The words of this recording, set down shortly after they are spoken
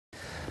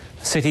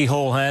City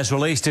Hall has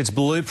released its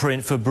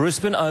blueprint for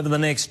Brisbane over the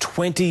next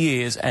 20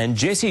 years, and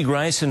Jessie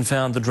Grayson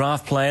found the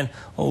draft plan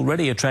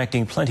already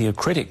attracting plenty of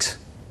critics.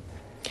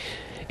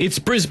 It's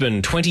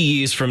Brisbane 20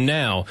 years from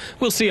now.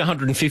 We'll see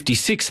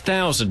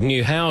 156,000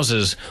 new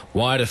houses,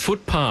 wider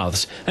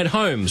footpaths, and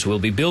homes will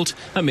be built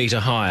a metre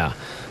higher.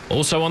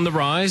 Also on the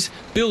rise,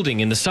 building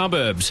in the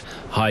suburbs.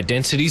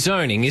 High-density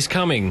zoning is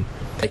coming.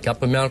 Take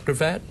Upper Mount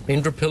Gravatt,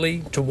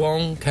 Indooroopilly,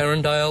 Toowong,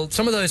 Carindale,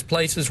 some of those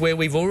places where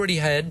we've already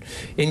had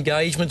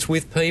engagements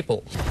with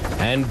people.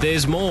 And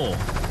there's more.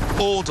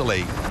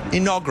 Alderley,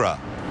 Enoggera,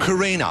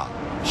 Carina,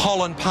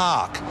 Holland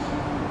Park.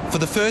 For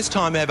the first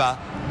time ever,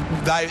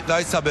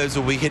 those suburbs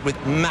will be hit with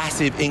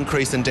massive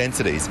increase in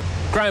densities.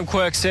 Graham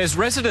Quirk says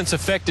residents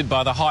affected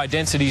by the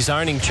high-density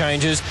zoning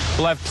changes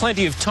will have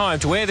plenty of time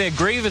to air their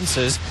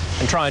grievances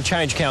and try and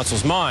change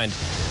council's mind.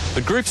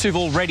 But groups who've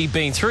already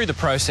been through the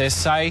process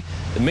say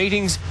the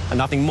meetings are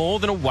nothing more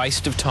than a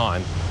waste of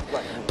time.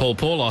 Paul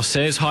Paulos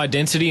says high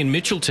density in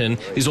Mitchelton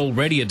is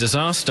already a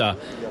disaster.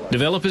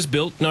 Developers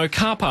built no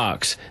car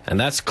parks, and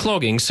that's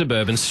clogging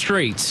suburban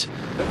streets.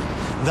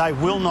 They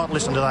will not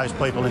listen to those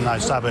people in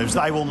those suburbs.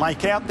 They will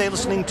make out they're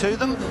listening to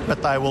them,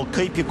 but they will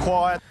keep you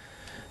quiet.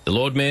 The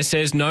Lord Mayor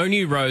says no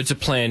new roads are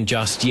planned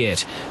just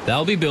yet.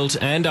 They'll be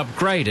built and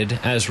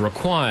upgraded as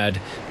required.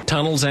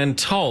 Tunnels and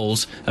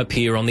tolls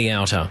appear on the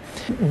outer.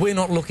 We're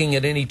not looking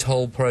at any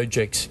toll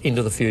projects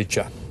into the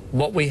future.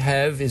 What we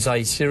have is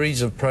a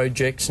series of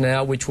projects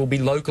now which will be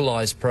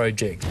localised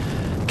projects.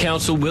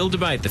 Council will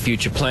debate the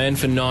future plan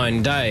for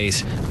 9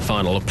 days.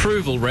 Final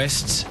approval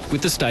rests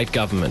with the state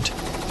government.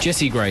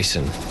 Jessie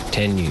Grayson,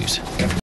 10 News.